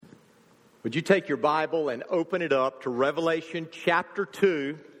Would you take your Bible and open it up to Revelation chapter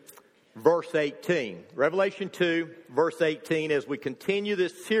 2, verse 18. Revelation 2, verse 18, as we continue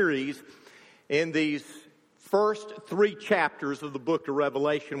this series in these first three chapters of the book of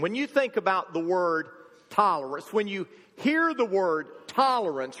Revelation. When you think about the word tolerance, when you hear the word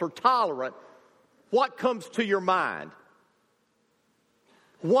tolerance or tolerant, what comes to your mind?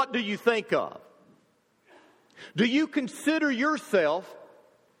 What do you think of? Do you consider yourself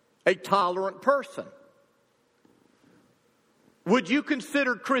a tolerant person? Would you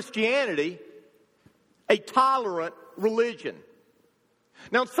consider Christianity a tolerant religion?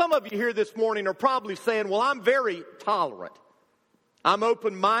 Now, some of you here this morning are probably saying, well, I'm very tolerant. I'm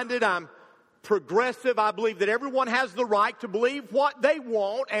open-minded. I'm progressive. I believe that everyone has the right to believe what they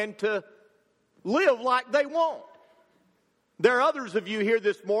want and to live like they want. There are others of you here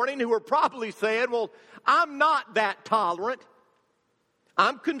this morning who are probably saying, well, I'm not that tolerant.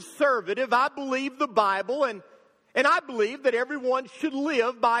 I'm conservative. I believe the Bible, and I believe that everyone should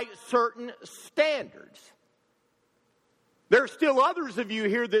live by certain standards. There are still others of you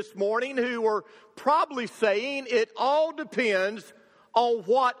here this morning who are probably saying it all depends on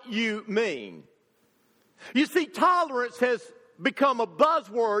what you mean. You see, tolerance has become a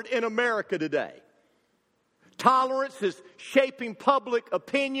buzzword in America today. Tolerance is shaping public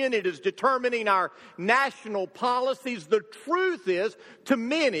opinion. It is determining our national policies. The truth is, to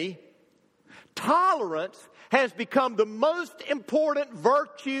many, tolerance has become the most important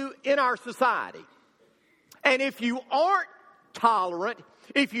virtue in our society. And if you aren't tolerant,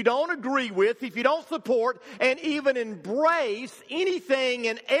 if you don't agree with, if you don't support, and even embrace anything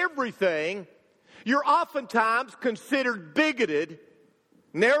and everything, you're oftentimes considered bigoted,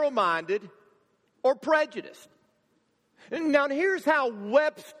 narrow-minded, or prejudiced. Now, here's how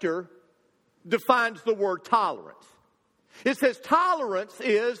Webster defines the word tolerance. It says tolerance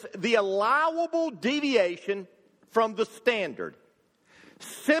is the allowable deviation from the standard,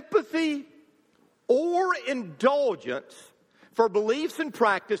 sympathy or indulgence for beliefs and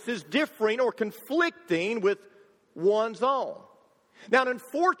practices differing or conflicting with one's own. Now,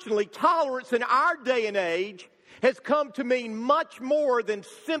 unfortunately, tolerance in our day and age has come to mean much more than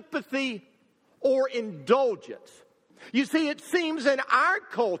sympathy or indulgence. You see, it seems in our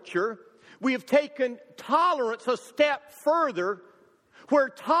culture, we have taken tolerance a step further, where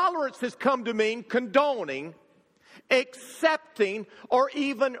tolerance has come to mean condoning, accepting, or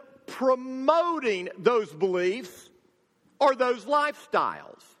even promoting those beliefs or those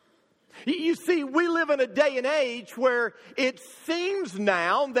lifestyles. You see, we live in a day and age where it seems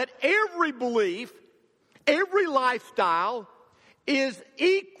now that every belief, every lifestyle is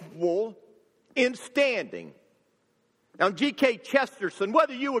equal in standing. Now, G.K. Chesterton,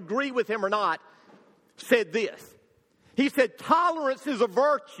 whether you agree with him or not, said this. He said, tolerance is a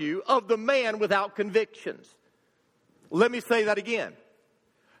virtue of the man without convictions. Let me say that again.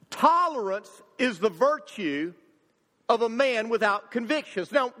 Tolerance is the virtue of a man without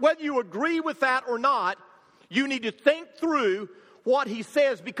convictions. Now, whether you agree with that or not, you need to think through what he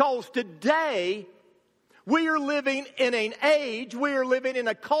says, because today we are living in an age, we are living in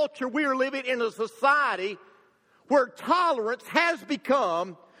a culture, we are living in a society where tolerance has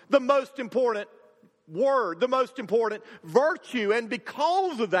become the most important word, the most important virtue. And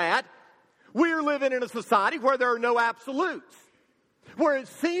because of that, we are living in a society where there are no absolutes, where it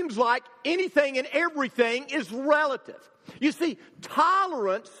seems like anything and everything is relative. You see,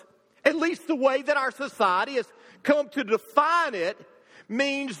 tolerance, at least the way that our society has come to define it,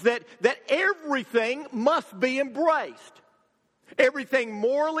 means that everything must be embraced. Everything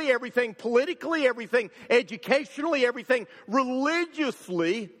morally, everything politically, everything educationally, everything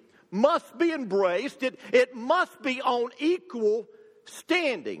religiously must be embraced. It must be on equal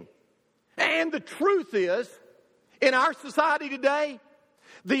standing. And the truth is, in our society today,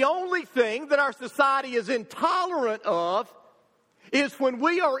 the only thing that our society is intolerant of is when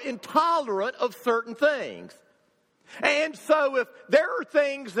we are intolerant of certain things. And so if there are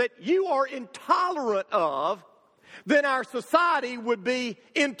things that you are intolerant of, then our society would be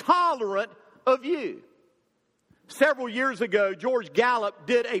intolerant of you. Several years ago, George Gallup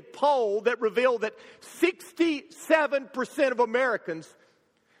did a poll that revealed that 67% of Americans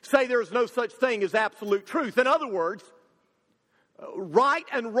say there is no such thing as absolute truth. In other words, right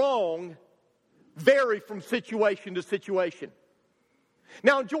and wrong vary from situation to situation.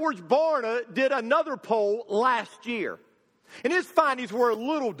 Now, George Barna did another poll last year, and his findings were a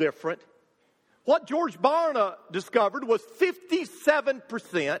little different. What George Barna discovered was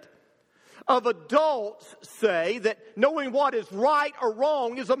 57% of adults say that knowing what is right or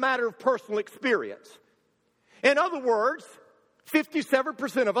wrong is a matter of personal experience. In other words,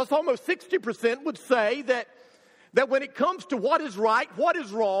 57% of us, almost 60%, would say that when it comes to what is right, what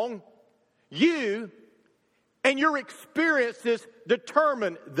is wrong, you and your experiences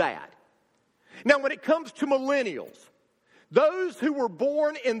determine that. Now, when it comes to millennials, those who were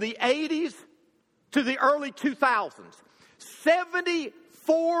born in the 80s to the early 2000s, 74%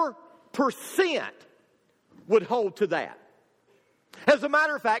 would hold to that. As a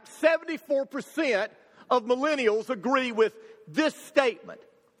matter of fact, 74% of millennials agree with this statement.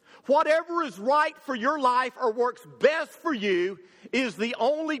 Whatever is right for your life or works best for you is the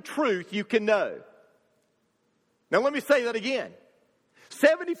only truth you can know. Now let me say that again.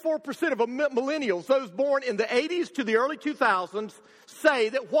 74% of millennials, those born in the 80s to the early 2000s, say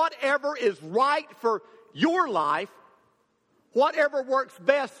that whatever is right for your life, whatever works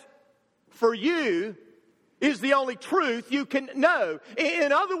best for you, is the only truth you can know.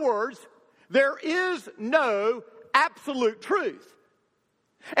 In other words, there is no absolute truth.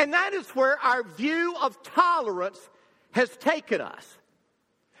 And that is where our view of tolerance has taken us.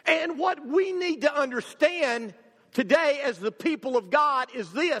 And what we need to understand today as the people of God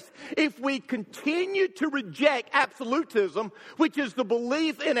is this: if we continue to reject absolutism, which is the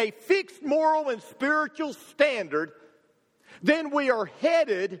belief in a fixed moral and spiritual standard, then we are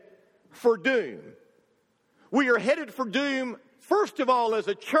headed for doom. We are headed for doom, first of all, as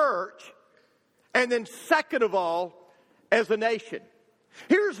a church, and then second of all, as a nation.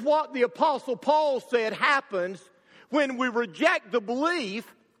 Here's what the Apostle Paul said happens when we reject the belief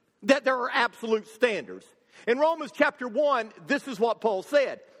that there are absolute standards. In Romans chapter 1, this is what Paul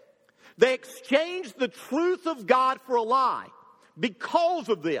said. They exchanged the truth of God for a lie. Because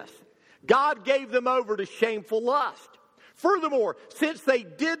of this, God gave them over to shameful lust. Furthermore, since they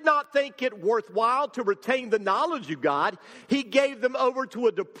did not think it worthwhile to retain the knowledge of God, He gave them over to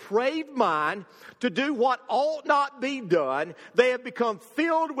a depraved mind to do what ought not be done. They have become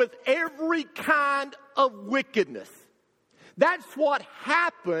filled with every kind of wickedness. That's what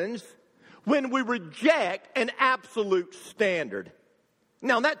happens when we reject an absolute standard.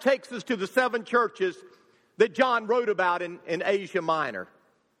 Now, that takes us to the 7 churches that John wrote about in Asia Minor.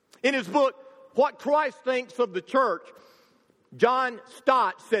 In his book, What Christ Thinks of the Church, John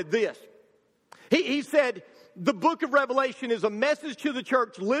Stott said this. He said, the book of Revelation is a message to the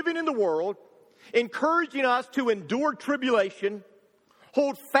church living in the world, encouraging us to endure tribulation,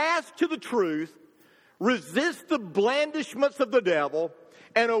 hold fast to the truth, resist the blandishments of the devil,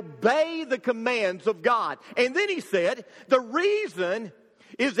 and obey the commands of God. And then he said, the reason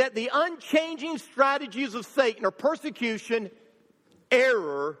is that the unchanging strategies of Satan are persecution,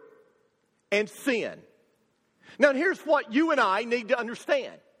 error, and sin. Now, here's what you and I need to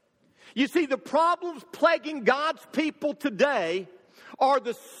understand. You see, the problems plaguing God's people today are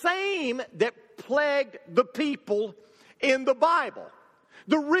the same that plagued the people in the Bible.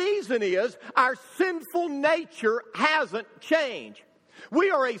 The reason is our sinful nature hasn't changed.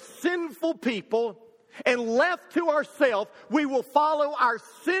 We are a sinful people, and left to ourselves, we will follow our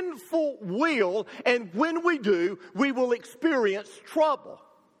sinful will, and when we do, we will experience trouble.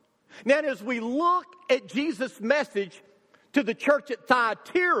 Now, as we look at Jesus' message to the church at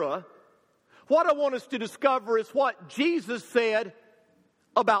Thyatira, what I want us to discover is what Jesus said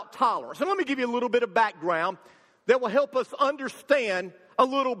about tolerance. And let me give you a little bit of background that will help us understand a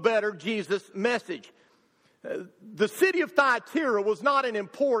little better Jesus' message. The city of Thyatira was not an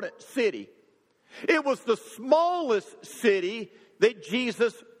important city. It was the smallest city that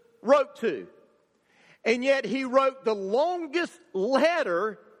Jesus wrote to. And yet he wrote the longest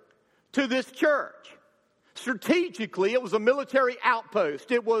letter to this church. Strategically, it was a military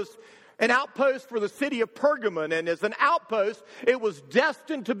outpost. It was an outpost for the city of Pergamon, and as an outpost, it was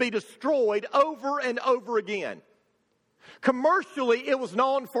destined to be destroyed over and over again. Commercially, it was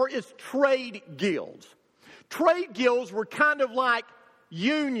known for its trade guilds. Trade guilds were kind of like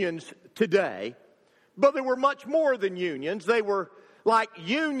unions today, but they were much more than unions. They were like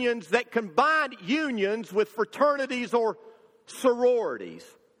unions that combined unions with fraternities or sororities.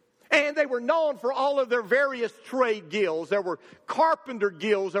 And they were known for all of their various trade guilds. There were carpenter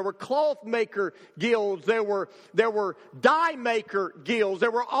guilds. There were cloth maker guilds. There were dye maker guilds.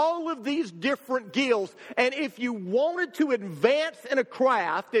 There were all of these different guilds. And if you wanted to advance in a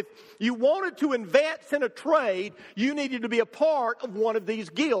craft, if you wanted to advance in a trade, you needed to be a part of one of these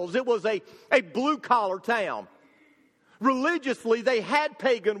guilds. It was a blue-collar town. Religiously, they had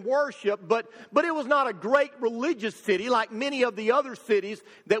pagan worship, but it was not a great religious city like many of the other cities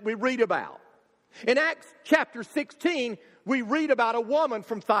that we read about. In Acts chapter 16, we read about a woman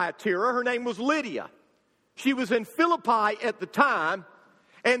from Thyatira. Her name was Lydia. She was in Philippi at the time,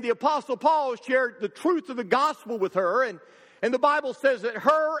 and the Apostle Paul shared the truth of the gospel with her, And the Bible says that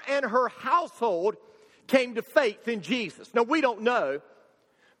her and her household came to faith in Jesus. Now, we don't know,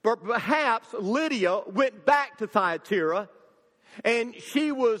 but perhaps Lydia went back to Thyatira, and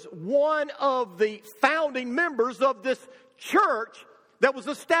she was one of the founding members of this church that was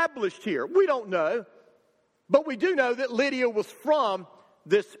established here. We don't know, but we do know that Lydia was from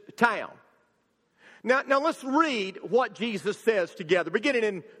this town. Now let's read what Jesus says together, beginning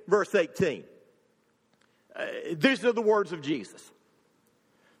in verse 18. These are the words of Jesus.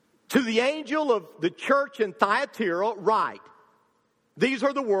 To the angel of the church in Thyatira write, these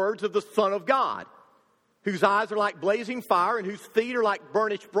are the words of the Son of God, whose eyes are like blazing fire and whose feet are like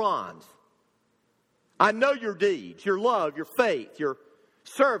burnished bronze. I know your deeds, your love, your faith, your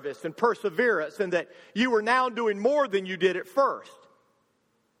service and perseverance, and that you are now doing more than you did at first.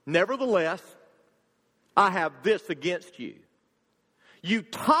 Nevertheless, I have this against you. You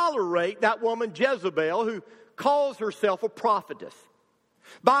tolerate that woman Jezebel, who calls herself a prophetess.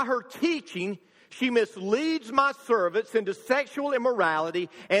 By her teaching, she misleads my servants into sexual immorality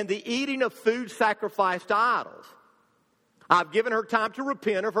and the eating of food sacrificed to idols. I've given her time to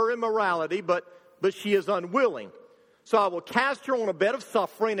repent of her immorality, but she is unwilling. So I will cast her on a bed of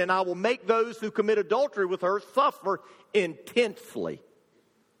suffering, and I will make those who commit adultery with her suffer intensely,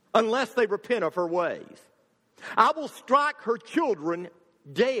 unless they repent of her ways. I will strike her children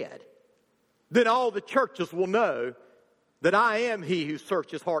dead. Then all the churches will know that I am he who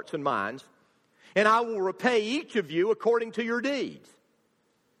searches hearts and minds, and I will repay each of you according to your deeds.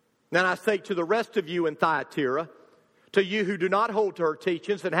 Then I say to the rest of you in Thyatira, to you who do not hold to her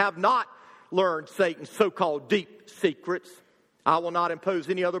teachings and have not learned Satan's so-called deep secrets, I will not impose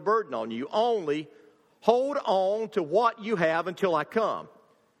any other burden on you. Only hold on to what you have until I come.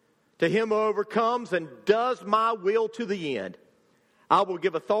 To him who overcomes and does my will to the end, I will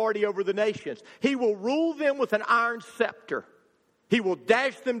give authority over the nations. He will rule them with an iron scepter. He will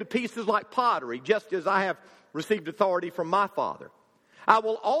dash them to pieces like pottery, just as I have received authority from my Father. I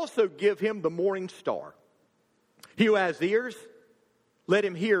will also give him the morning star. He who has ears, let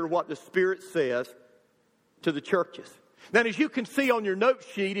him hear what the Spirit says to the churches. Now, as you can see on your note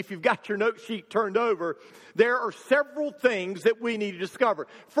sheet, if you've got your note sheet turned over, there are several things that we need to discover.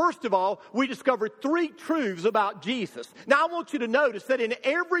 First of all, we discovered 3 truths about Jesus. Now, I want you to notice that in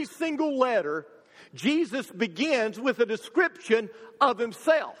every single letter, Jesus begins with a description of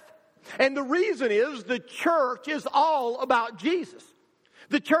himself. And the reason is the church is all about Jesus.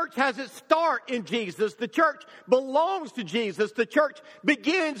 The church has its start in Jesus. The church belongs to Jesus. The church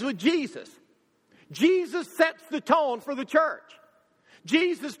begins with Jesus. Jesus sets the tone for the church.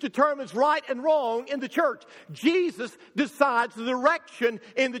 Jesus determines right and wrong in the church. Jesus decides the direction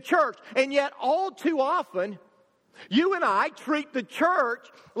in the church. And yet, all too often, you and I treat the church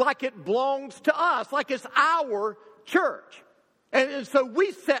like it belongs to us, like it's our church. And so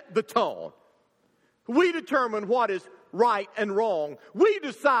we set the tone. We determine what is right and wrong. We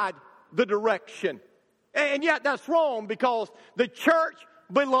decide the direction. And yet that's wrong, because the church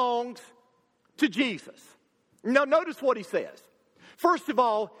belongs to Jesus. Now notice what he says. First of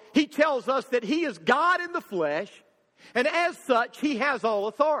all, he tells us that he is God in the flesh, and as such, he has all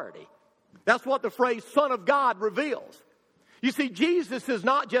authority. That's what the phrase Son of God reveals. You see, Jesus is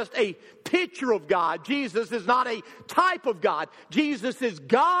not just a picture of God. Jesus is not a type of God. Jesus is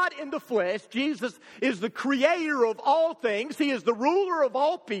God in the flesh. Jesus is the creator of all things. He is the ruler of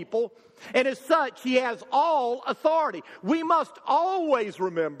all people. And as such, he has all authority. We must always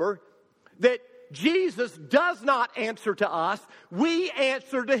remember that Jesus does not answer to us. We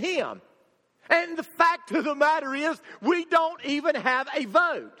answer to him. And the fact of the matter is, we don't even have a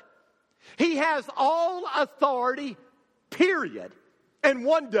vote. He has all authority, period. And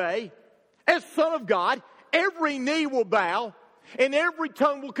one day, as Son of God, every knee will bow and every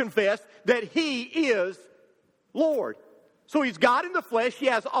tongue will confess that he is Lord. So he's God in the flesh. He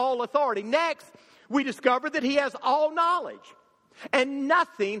has all authority. Next, we discover that he has all knowledge, and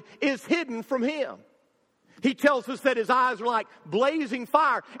nothing is hidden from him. He tells us that his eyes are like blazing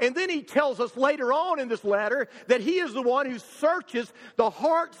fire. And then he tells us later on in this letter that he is the one who searches the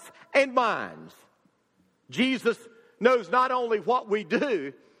hearts and minds. Jesus knows not only what we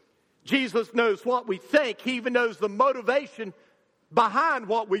do, Jesus knows what we think. He even knows the motivation behind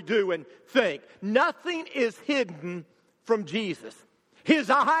what we do and think. Nothing is hidden from Jesus. His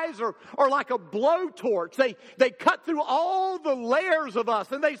eyes are like a blowtorch. They cut through all the layers of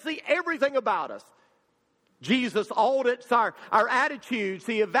us, and they see everything about us. Jesus audits our attitudes.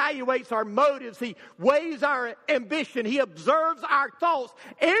 He evaluates our motives. He weighs our ambition. He observes our thoughts.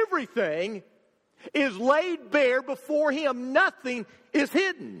 Everything is laid bare before him. Nothing is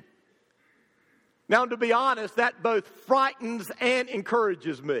hidden. Now, to be honest, that both frightens and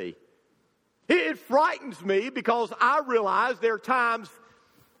encourages me. It frightens me because I realize there are times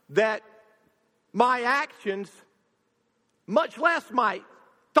that my actions, much less my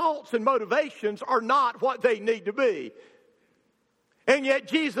thoughts and motivations, are not what they need to be. And yet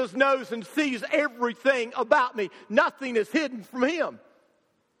Jesus knows and sees everything about me. Nothing is hidden from him.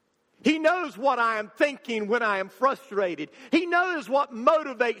 He knows what I am thinking when I am frustrated. He knows what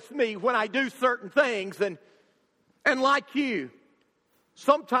motivates me when I do certain things. And like you,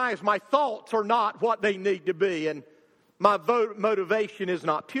 sometimes my thoughts are not what they need to be, and my motivation is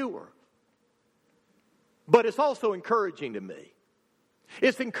not pure. But it's also encouraging to me.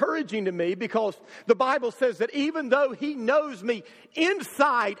 It's encouraging to me because the Bible says that even though he knows me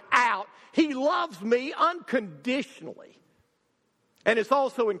inside out, he loves me unconditionally. And it's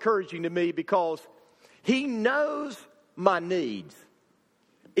also encouraging to me because he knows my needs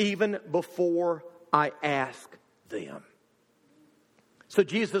even before I ask them. So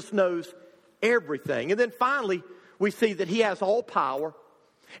Jesus knows everything. And then finally, we see that he has all power.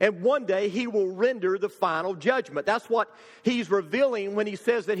 And one day he will render the final judgment. That's what he's revealing when he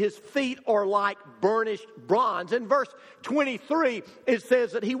says that his feet are like burnished bronze. In verse 23, it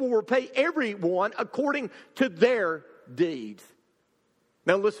says that he will repay everyone according to their deeds.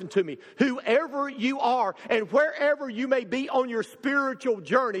 Now listen to me. Whoever you are and wherever you may be on your spiritual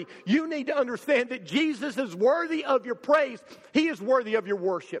journey, you need to understand that Jesus is worthy of your praise. He is worthy of your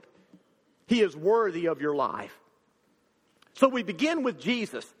worship. He is worthy of your life. So we begin with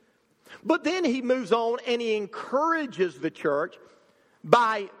Jesus. But then he moves on and he encourages the church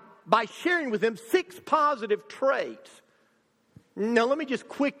by sharing with them 6 positive traits. Now let me just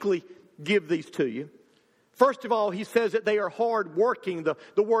quickly give these to you. First of all, he says that they are hardworking.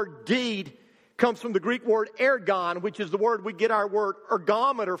 The word deed comes from the Greek word ergon, which is the word we get our word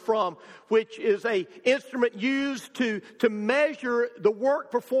ergometer from, which is an instrument used to measure the work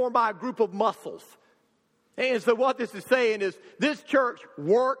performed by a group of muscles. And so what this is saying is this church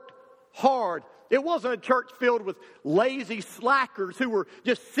worked hard. It wasn't a church filled with lazy slackers who were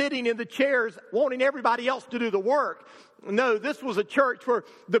just sitting in the chairs wanting everybody else to do the work. No, this was a church where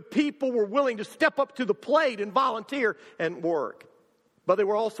the people were willing to step up to the plate and volunteer and work. But they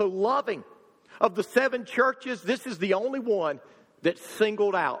were also loving. Of the 7 churches, this is the only one that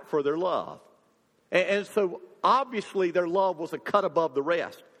singled out for their love. And so obviously their love was a cut above the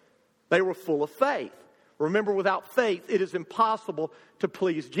rest. They were full of faith. Remember, without faith, it is impossible to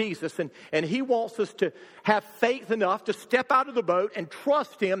please Jesus. And he wants us to have faith enough to step out of the boat and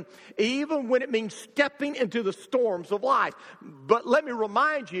trust him, even when it means stepping into the storms of life. But let me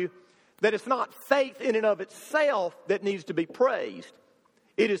remind you that it's not faith in and of itself that needs to be praised.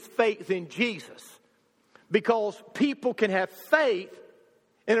 It is faith in Jesus. Because people can have faith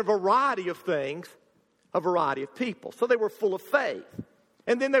in a variety of things, a variety of people. So they were full of faith.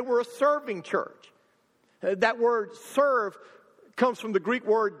 And then they were a serving church. That word serve comes from the Greek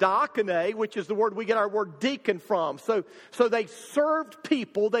word diakone, which is the word we get our word deacon from. So they served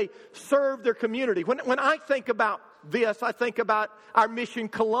people. They served their community. When I think about this, I think about our Mission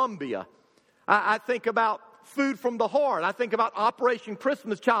Columbia. I think about Food from the Heart. I think about Operation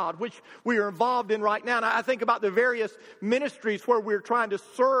Christmas Child, which we are involved in right now. And I think about the various ministries where we're trying to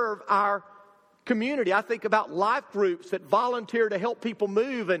serve our community. I think about life groups that volunteer to help people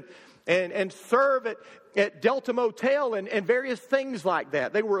move and serve at Delta Motel and various things like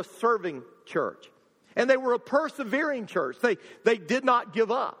that. They were a serving church. And they were a persevering church. They did not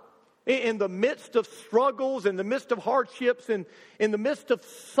give up. In the midst of struggles, in the midst of hardships, in the midst of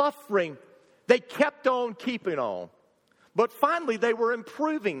suffering, they kept on keeping on. But finally, they were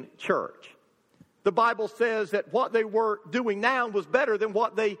improving church. The Bible says that what they were doing now was better than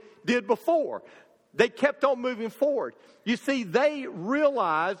what they did before. They kept on moving forward. You see, they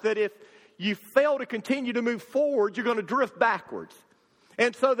realized that if you fail to continue to move forward, you're going to drift backwards.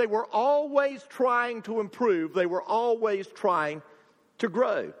 And so they were always trying to improve. They were always trying to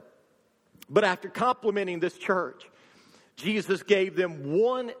grow. But after complimenting this church, Jesus gave them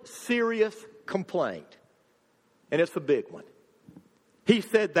one serious complaint. And it's a big one. He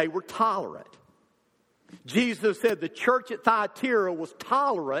said they were tolerant. Jesus said the church at Thyatira was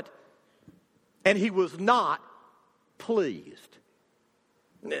tolerant, and he was not pleased.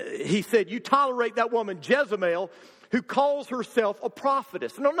 He said, you tolerate that woman Jezebel, who calls herself a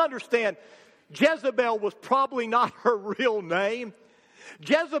prophetess. And don't understand, Jezebel was probably not her real name.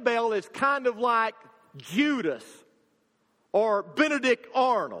 Jezebel is kind of like Judas or Benedict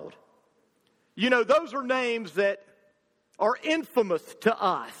Arnold. You know, those are names that are infamous to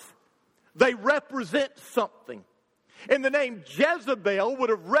us. They represent something. And the name Jezebel would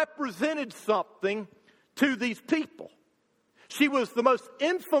have represented something to these people. She was the most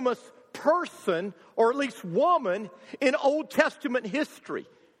infamous person, or at least woman, in Old Testament history.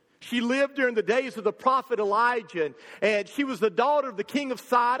 She lived during the days of the prophet Elijah, and she was the daughter of the king of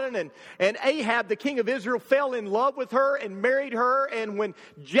Sidon, and Ahab, the king of Israel, fell in love with her and married her. And when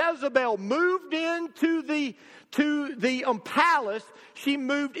Jezebel moved into the palace, she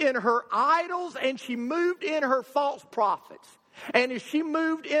moved in her idols and she moved in her false prophets. And as she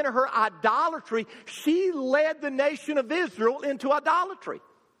moved in her idolatry, she led the nation of Israel into idolatry.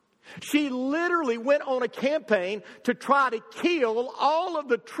 She literally went on a campaign to try to kill all of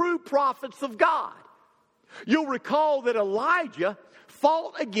the true prophets of God. You'll recall that Elijah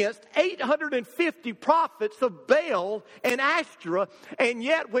fought against 850 prophets of Baal and Ashtoreth, and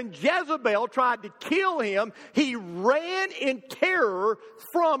yet when Jezebel tried to kill him, he ran in terror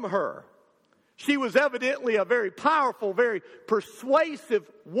from her. She was evidently a very powerful, very persuasive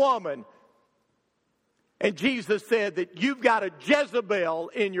woman. And Jesus said that you've got a Jezebel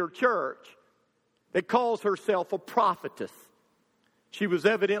in your church that calls herself a prophetess. She was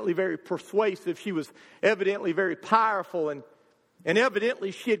evidently very persuasive. She was evidently very powerful. And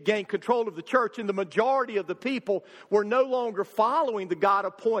evidently she had gained control of the church. And the majority of the people were no longer following the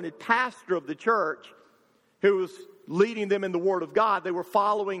God-appointed pastor of the church who was leading them in the Word of God. They were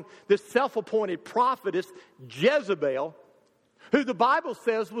following this self-appointed prophetess, Jezebel, who the Bible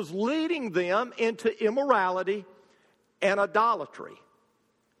says was leading them into immorality and idolatry.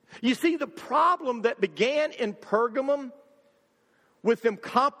 You see, the problem that began in Pergamum with them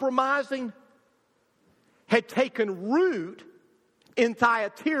compromising had taken root in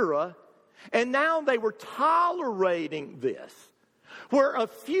Thyatira, and now they were tolerating this. Where a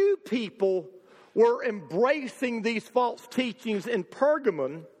few people were embracing these false teachings in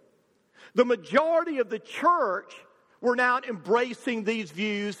Pergamum, the majority of the church were now embracing these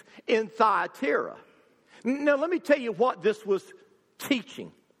views in Thyatira. Now, let me tell you what this was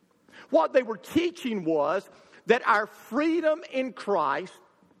teaching. What they were teaching was that our freedom in Christ,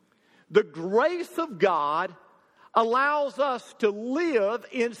 the grace of God, allows us to live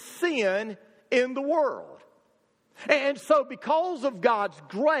in sin in the world. And so because of God's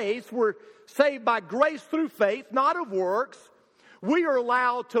grace, we're saved by grace through faith, not of works. We are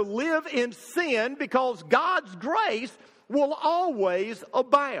allowed to live in sin because God's grace will always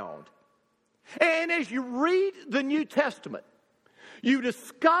abound. And as you read the New Testament, you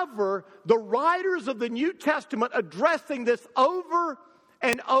discover the writers of the New Testament addressing this over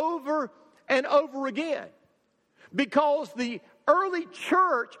and over and over again. Because the early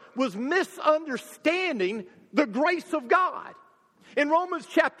church was misunderstanding the grace of God. In Romans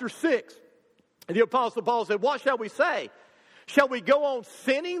chapter 6, the Apostle Paul said, "What shall we say? Shall we go on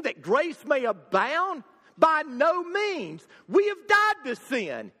sinning that grace may abound? By no means. We have died to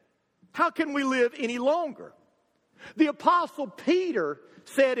sin. How can we live any longer?" The Apostle Peter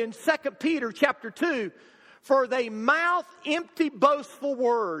said in 2 Peter chapter 2, "For they mouth empty, boastful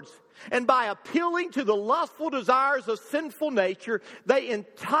words, and by appealing to the lustful desires of sinful nature, they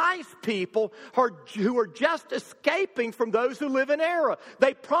entice people who are just escaping from those who live in error.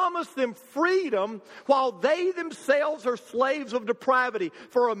 They promise them freedom while they themselves are slaves of depravity.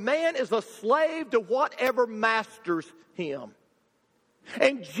 For a man is a slave to whatever masters him."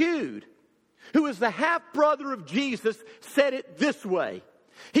 And Jude, who is the half-brother of Jesus, said it this way.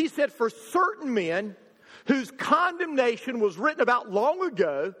 He said, "For certain men whose condemnation was written about long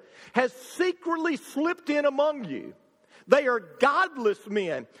ago has secretly slipped in among you. They are godless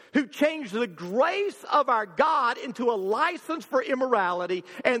men who change the grace of our God into a license for immorality,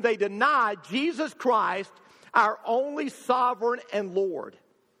 and they deny Jesus Christ, our only sovereign and Lord."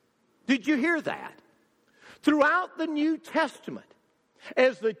 Did you hear that? Throughout the New Testament,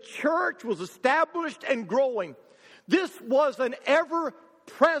 as the church was established and growing, this was an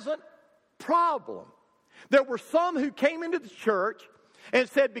ever-present problem. There were some who came into the church and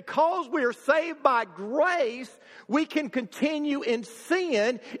said, because we are saved by grace, we can continue in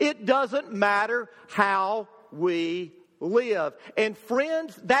sin. It doesn't matter how we live. And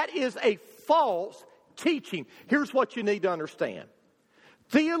friends, that is a false teaching. Here's what you need to understand.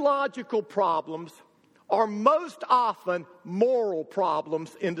 Theological problems are most often moral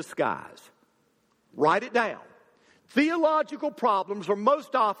problems in disguise. Write it down. Theological problems are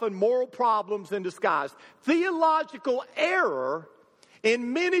most often moral problems in disguise. Theological error,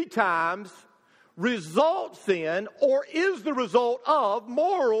 in many times, results in or is the result of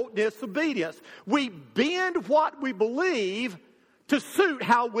moral disobedience. We bend what we believe to suit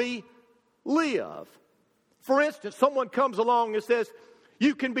how we live. For instance, someone comes along and says,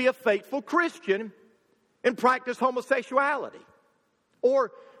 "You can be a faithful Christian and practice homosexuality.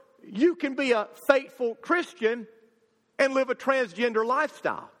 Or you can be a faithful Christian and live a transgender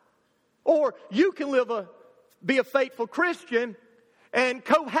lifestyle. Or you can be a faithful Christian and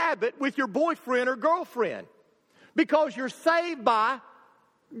cohabit with your boyfriend or girlfriend because you're saved by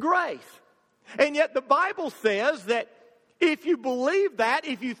grace. And yet the Bible says that if you believe that,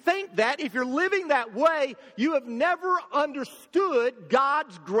 if you think that, if you're living that way, you have never understood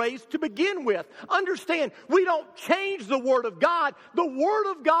God's grace to begin with. Understand, we don't change the Word of God. The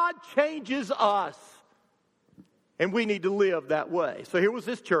Word of God changes us. And we need to live that way. So here was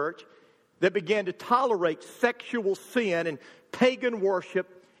this church that began to tolerate sexual sin and pagan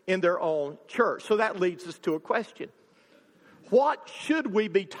worship in their own church. So that leads us to a question. What should we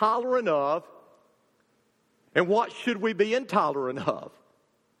be tolerant of, and what should we be intolerant of?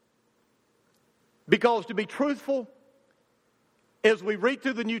 Because to be truthful, as we read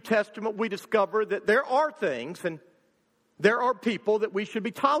through the New Testament, we discover that there are things and there are people that we should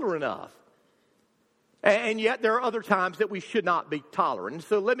be tolerant of. And yet there are other times that we should not be tolerant.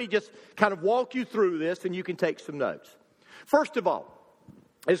 So let me just kind of walk you through this and you can take some notes. First of all,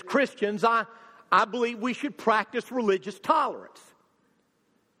 as Christians, I believe we should practice religious tolerance.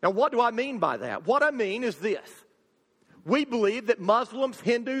 Now, what do I mean by that? What I mean is this. We believe that Muslims,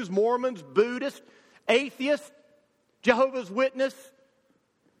 Hindus, Mormons, Buddhists, atheists, Jehovah's Witnesses,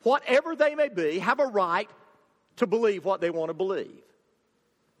 whatever they may be, have a right to believe what they want to believe.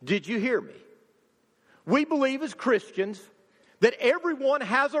 Did you hear me? We believe as Christians that everyone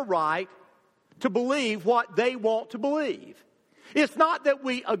has a right to believe what they want to believe. It's not that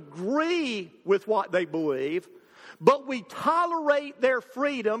we agree with what they believe, but we tolerate their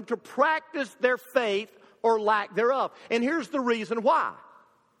freedom to practice their faith or lack thereof. And here's the reason why.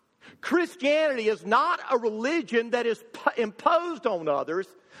 Christianity is not a religion that is imposed on others,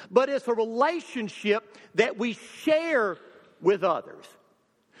 but it's a relationship that we share with others.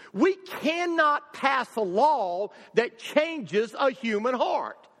 We cannot pass a law that changes a human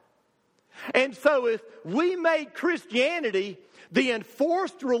heart. And so if we made Christianity the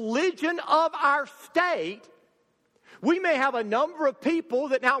enforced religion of our state, we may have a number of people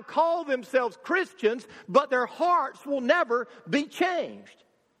that now call themselves Christians, but their hearts will never be changed.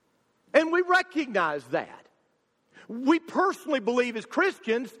 And we recognize that. We personally believe as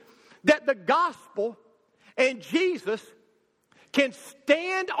Christians that the gospel and Jesus can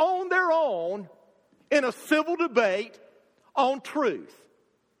stand on their own in a civil debate on truth.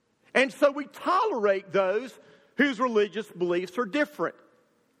 And so we tolerate those whose religious beliefs are different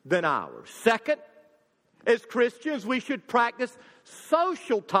than ours. Second, as Christians, we should practice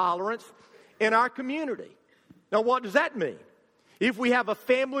social tolerance in our community. Now, what does that mean? If we have a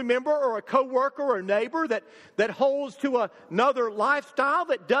family member or a coworker or a neighbor that holds to another lifestyle,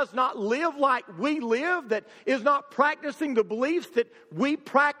 that does not live like we live, that is not practicing the beliefs that we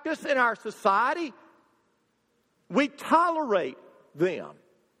practice in our society, we tolerate them.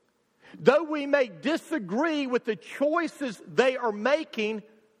 Though we may disagree with the choices they are making,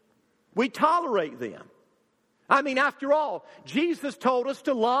 we tolerate them. I mean, after all, Jesus told us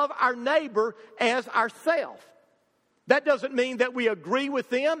to love our neighbor as ourselves. That doesn't mean that we agree with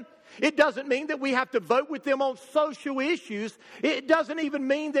them. It doesn't mean that we have to vote with them on social issues. It doesn't even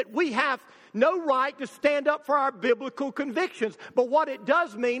mean that we have no right to stand up for our biblical convictions. But what it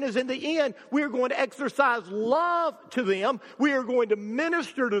does mean is in the end, we are going to exercise love to them. We are going to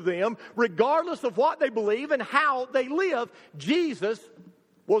minister to them regardless of what they believe and how they live. Jesus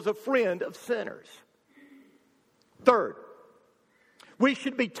was a friend of sinners. Third, we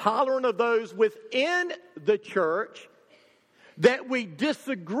should be tolerant of those within the church that we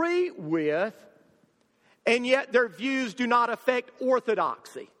disagree with, and yet their views do not affect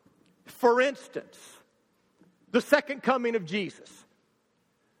orthodoxy. For instance, the second coming of Jesus.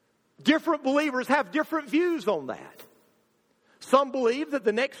 Different believers have different views on that. Some believe that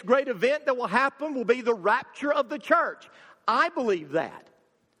the next great event that will happen will be the rapture of the church. I believe that.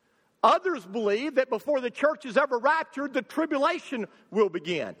 Others believe that before the church is ever raptured, the tribulation will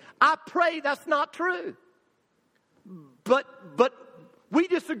begin. I pray that's not true. But we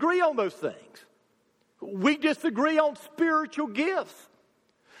disagree on those things. We disagree on spiritual gifts.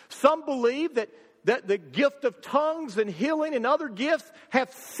 Some believe that the gift of tongues and healing and other gifts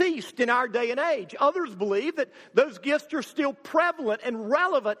have ceased in our day and age. Others believe that those gifts are still prevalent and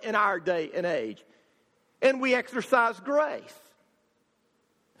relevant in our day and age. And we exercise grace.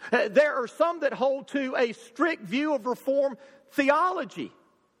 There are some that hold to a strict view of Reformed theology,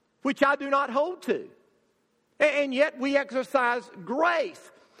 which I do not hold to. And yet we exercise grace.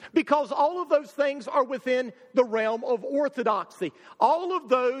 Because all of those things are within the realm of orthodoxy. All of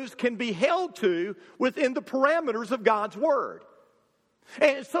those can be held to within the parameters of God's Word.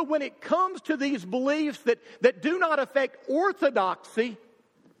 And so when it comes to these beliefs that do not affect orthodoxy,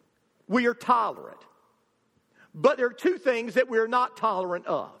 we are tolerant. But there are two things that we are not tolerant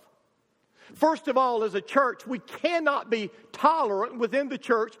of. First of all, as a church, we cannot be tolerant within the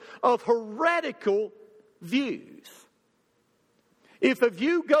church of heretical views. If a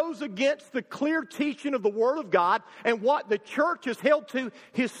view goes against the clear teaching of the Word of God and what the church has held to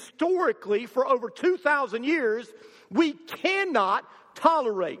historically for over 2,000 years, we cannot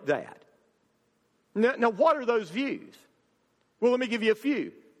tolerate that. Now, what are those views? Well, let me give you a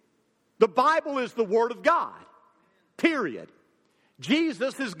few. The Bible is the Word of God, period.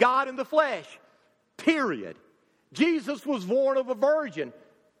 Jesus is God in the flesh, period. Jesus was born of a virgin,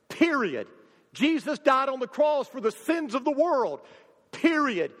 period. Jesus died on the cross for the sins of the world,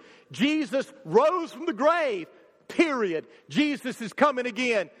 period. Jesus rose from the grave, period. Jesus is coming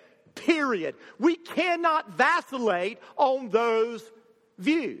again, period. We cannot vacillate on those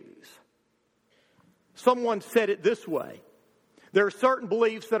views. Someone said it this way. There are certain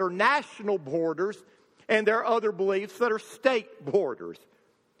beliefs that are national borders, and there are other beliefs that are state borders.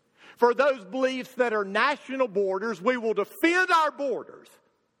 For those beliefs that are national borders, we will defend our borders.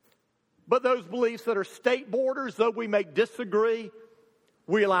 But those beliefs that are state borders, though we may disagree,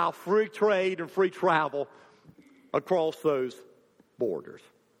 we allow free trade and free travel across those borders.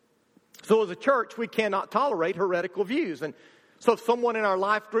 So as a church, we cannot tolerate heretical views. And so if someone in our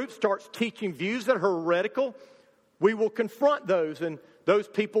life group starts teaching views that are heretical, we will confront those, and those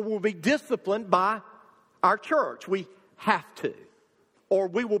people will be disciplined by our church. We have to. Or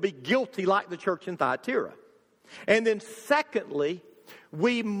we will be guilty like the church in Thyatira. And then secondly,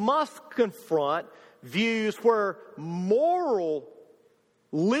 we must confront views where moral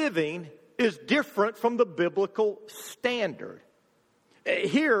living is different from the biblical standard.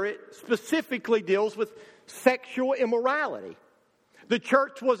 Here it specifically deals with sexual immorality. The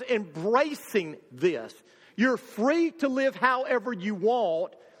church was embracing this. You're free to live however you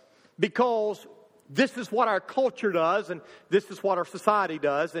want because this is what our culture does and this is what our society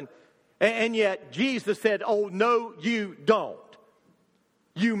does. And yet Jesus said, oh, no, you don't.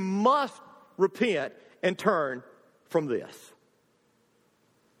 You must repent and turn from this.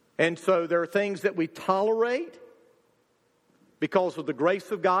 And so there are things that we tolerate because of the grace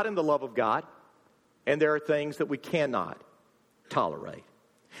of God and the love of God. And there are things that we cannot tolerate.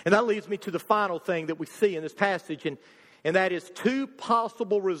 And that leads me to the final thing that we see in this passage, and that is two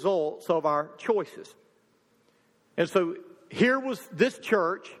possible results of our choices. And so here was this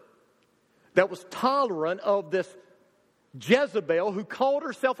church that was tolerant of this Jezebel, who called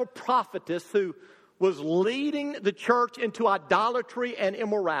herself a prophetess, who was leading the church into idolatry and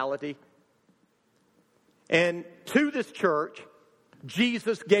immorality. And to this church,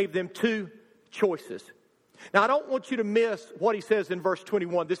 Jesus gave them two choices. Now, I don't want you to miss what he says in verse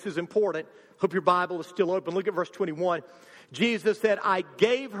 21. This is important. Hope your Bible is still open. Look at verse 21. Jesus said, I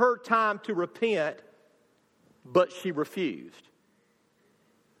gave her time to repent, but she refused.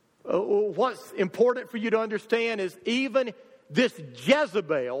 What's important for you to understand is even this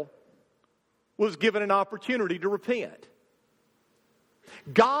Jezebel was given an opportunity to repent.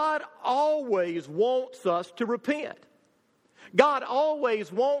 God always wants us to repent. God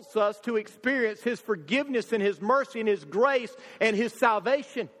always wants us to experience His forgiveness and His mercy and His grace and His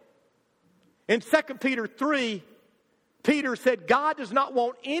salvation. In 2 Peter 3, Peter said, God does not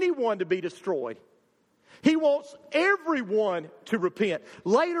want anyone to be destroyed. He wants everyone to repent.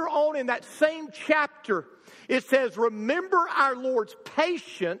 Later on in that same chapter, it says, remember our Lord's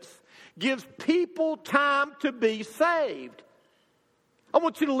patience gives people time to be saved. I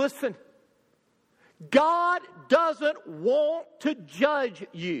want you to listen. God doesn't want to judge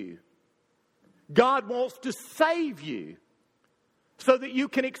you. God wants to save you so that you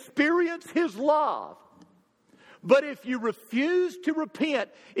can experience His love. But if you refuse to repent,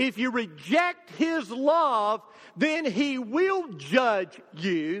 if you reject His love, then He will judge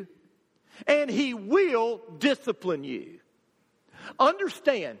you and He will discipline you.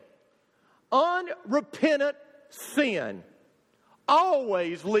 Understand, unrepentant sin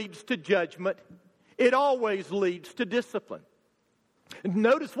always leads to judgment. It always leads to discipline.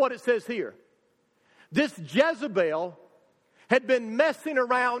 Notice what it says here. This Jezebel had been messing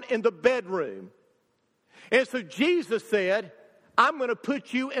around in the bedroom. And so Jesus said, I'm going to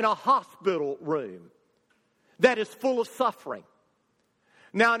put you in a hospital room that is full of suffering.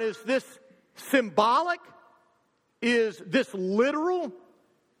 Now, is this symbolic? Is this literal?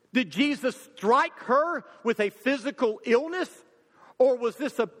 Did Jesus strike her with a physical illness? Or was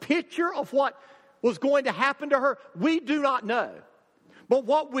this a picture of what was going to happen to her? We do not know. But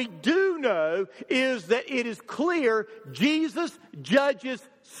what we do know is that it is clear Jesus judges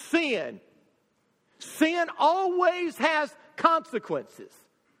sin. Sin always has consequences.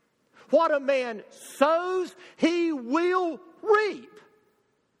 What a man sows, he will reap.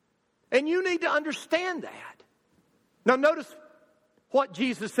 And you need to understand that. Now notice what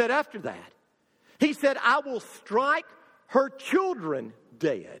Jesus said after that. He said, I will strike her children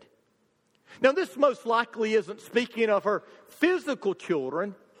dead. Now this most likely isn't speaking of her physical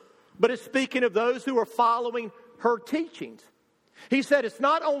children, but it's speaking of those who are following her teachings. He said it's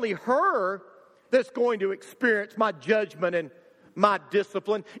not only her that's going to experience my judgment and my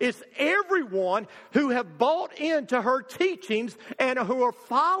discipline. It's everyone who have bought into her teachings and who are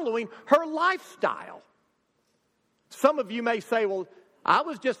following her lifestyle. Some of you may say, well, I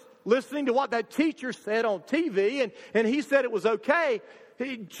was just listening to what that teacher said on TV and he said it was okay.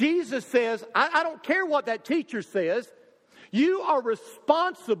 Jesus says, I don't care what that teacher says. You are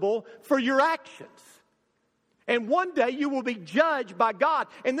responsible for your actions. And one day you will be judged by God.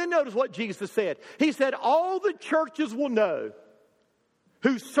 And then notice what Jesus said. He said, all the churches will know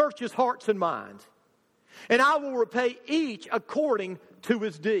who searches hearts and minds. And I will repay each according to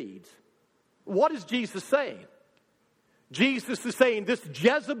his deeds. What is Jesus saying? Jesus is saying this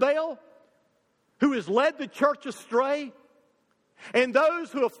Jezebel who has led the church astray and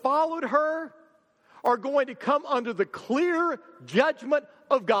those who have followed her are going to come under the clear judgment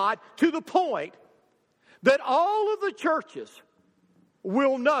of God to the point that all of the churches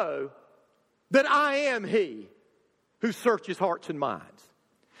will know that I am he who searches hearts and minds.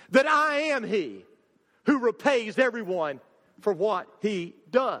 That I am he who repays everyone for what he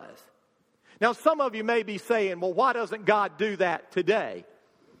does. Now some of you may be saying, well, why doesn't God do that today?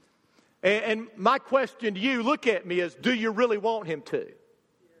 And my question to you, look at me, is do you really want him to?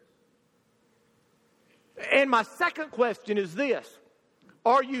 And my second question is this.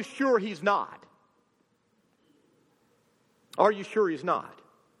 Are you sure he's not? Are you sure he's not?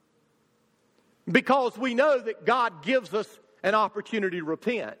 Because we know that God gives us an opportunity to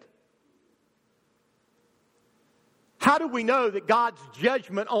repent. How do we know that God's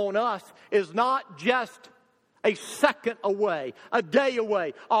judgment on us is not just a second away, a day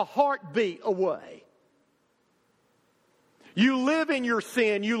away, a heartbeat away? You live in your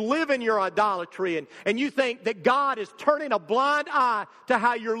sin, you live in your idolatry, and you think that God is turning a blind eye to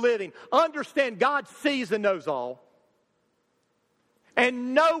how you're living. Understand, God sees and knows all.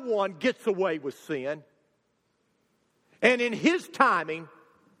 And no one gets away with sin. And in his timing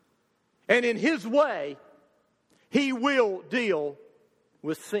and in his way, he will deal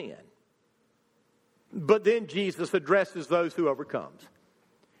with sin. But then Jesus addresses those who overcomes.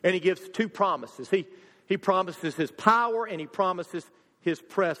 And he gives two promises. He promises his power and he promises his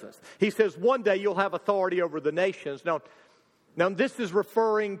presence. He says one day you'll have authority over the nations. Now this is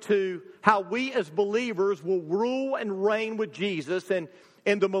referring to how we as believers will rule and reign with Jesus and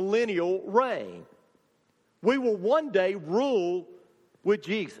in the millennial reign. We will one day rule with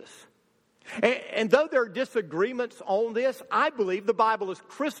Jesus. And though there are disagreements on this, I believe the Bible is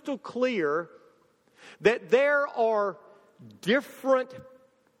crystal clear that there are different,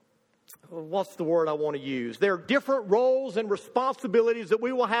 what's the word I want to use? There are different roles and responsibilities that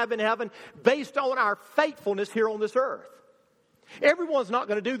we will have in heaven based on our faithfulness here on this earth. Everyone's not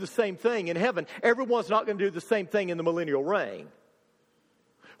going to do the same thing in heaven. Everyone's not going to do the same thing in the millennial reign.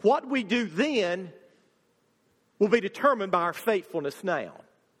 What we do then will be determined by our faithfulness now.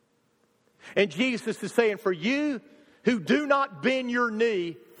 And Jesus is saying, for you who do not bend your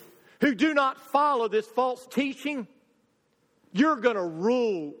knee, who do not follow this false teaching, you're going to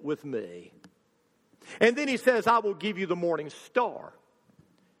rule with me. And then he says, I will give you the morning star.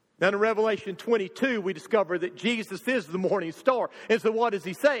 Now in Revelation 22, we discover that Jesus is the morning star. And so what is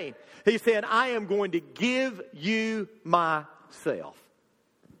he saying? He's saying, I am going to give you myself.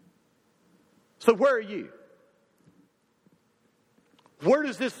 So where are you? Where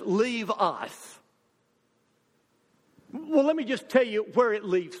does this leave us? Well, let me just tell you where it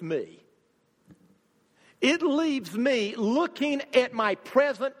leaves me. It leaves me looking at my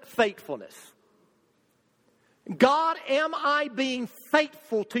present faithfulness. God, am I being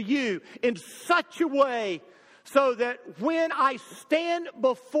faithful to you in such a way so that when I stand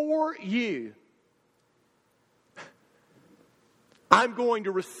before you, I'm going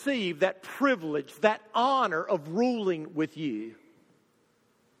to receive that privilege, that honor of ruling with you.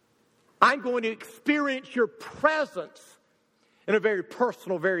 I'm going to experience your presence in a very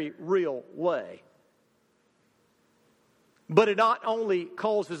personal, very real way. But it not only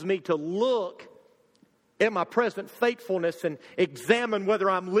causes me to look at my present faithfulness and examine whether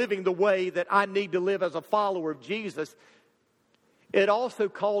I'm living the way that I need to live as a follower of Jesus, it also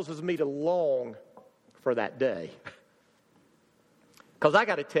causes me to long for that day. Because I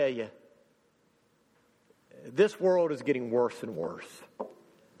got to tell you, this world is getting worse and worse.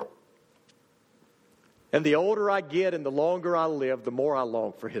 And the older I get and the longer I live, the more I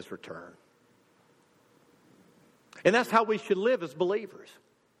long for His return. And that's how we should live as believers.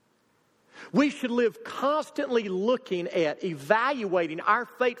 We should live constantly looking at, evaluating our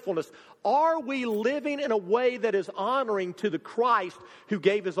faithfulness. Are we living in a way that is honoring to the Christ who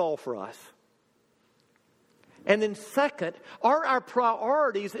gave His all for us? And then second, are our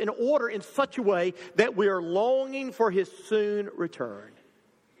priorities in order in such a way that we are longing for His soon return?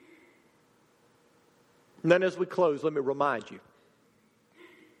 And then as we close, let me remind you.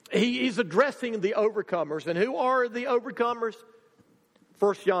 He's addressing the overcomers. And who are the overcomers?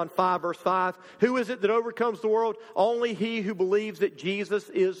 1 John 5, verse 5. Who is it that overcomes the world? Only he who believes that Jesus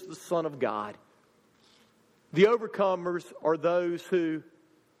is the Son of God. The overcomers are those who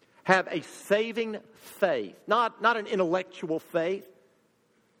have a saving faith. Not an intellectual faith.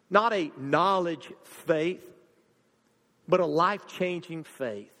 Not a knowledge faith. But a life-changing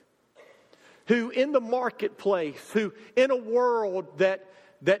faith. Who in the marketplace, who in a world that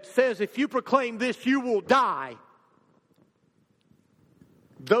says if you proclaim this, you will die.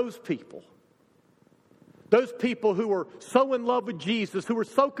 Those people who are so in love with Jesus, who are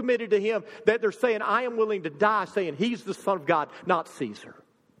so committed to Him that they're saying, I am willing to die, saying He's the Son of God, not Caesar.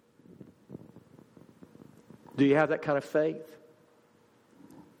 Do you have that kind of faith?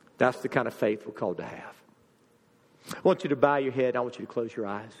 That's the kind of faith we're called to have. I want you to bow your head. I want you to close your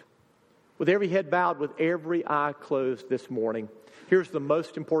eyes. With every head bowed, with every eye closed this morning, here's the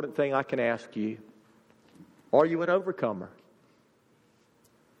most important thing I can ask you. Are you an overcomer?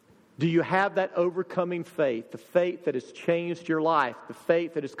 Do you have that overcoming faith, the faith that has changed your life, the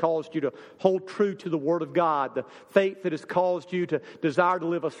faith that has caused you to hold true to the Word of God, the faith that has caused you to desire to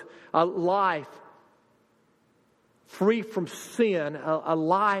live a life free from sin, a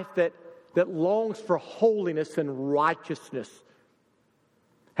life that longs for holiness and righteousness?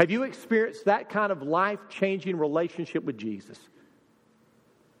 Have you experienced that kind of life-changing relationship with Jesus?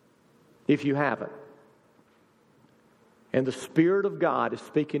 If you haven't, and the Spirit of God is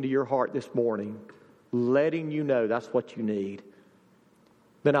speaking to your heart this morning, letting you know that's what you need,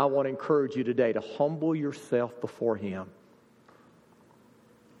 then I want to encourage you today to humble yourself before Him.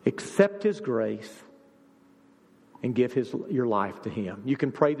 Accept His grace and give your life to Him. You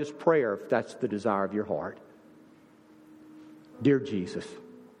can pray this prayer if that's the desire of your heart. Dear Jesus,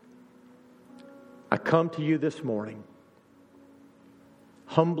 I come to you this morning,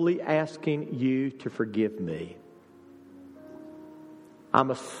 humbly asking you to forgive me. I'm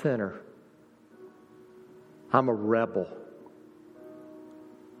a sinner. I'm a rebel.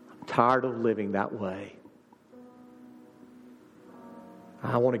 I'm tired of living that way.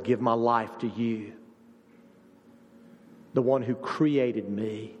 I want to give my life to you, the one who created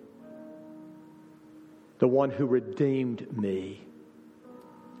me, the one who redeemed me,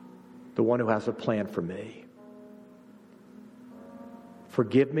 the one who has a plan for me.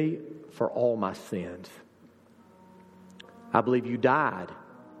 Forgive me for all my sins. I believe you died.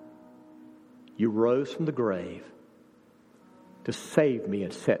 You rose from the grave to save me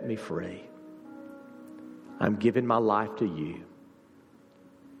and set me free. I'm giving my life to you.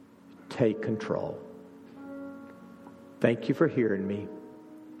 Take control. Thank you for hearing me.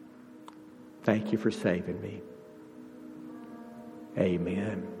 Thank you for saving me.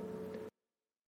 Amen.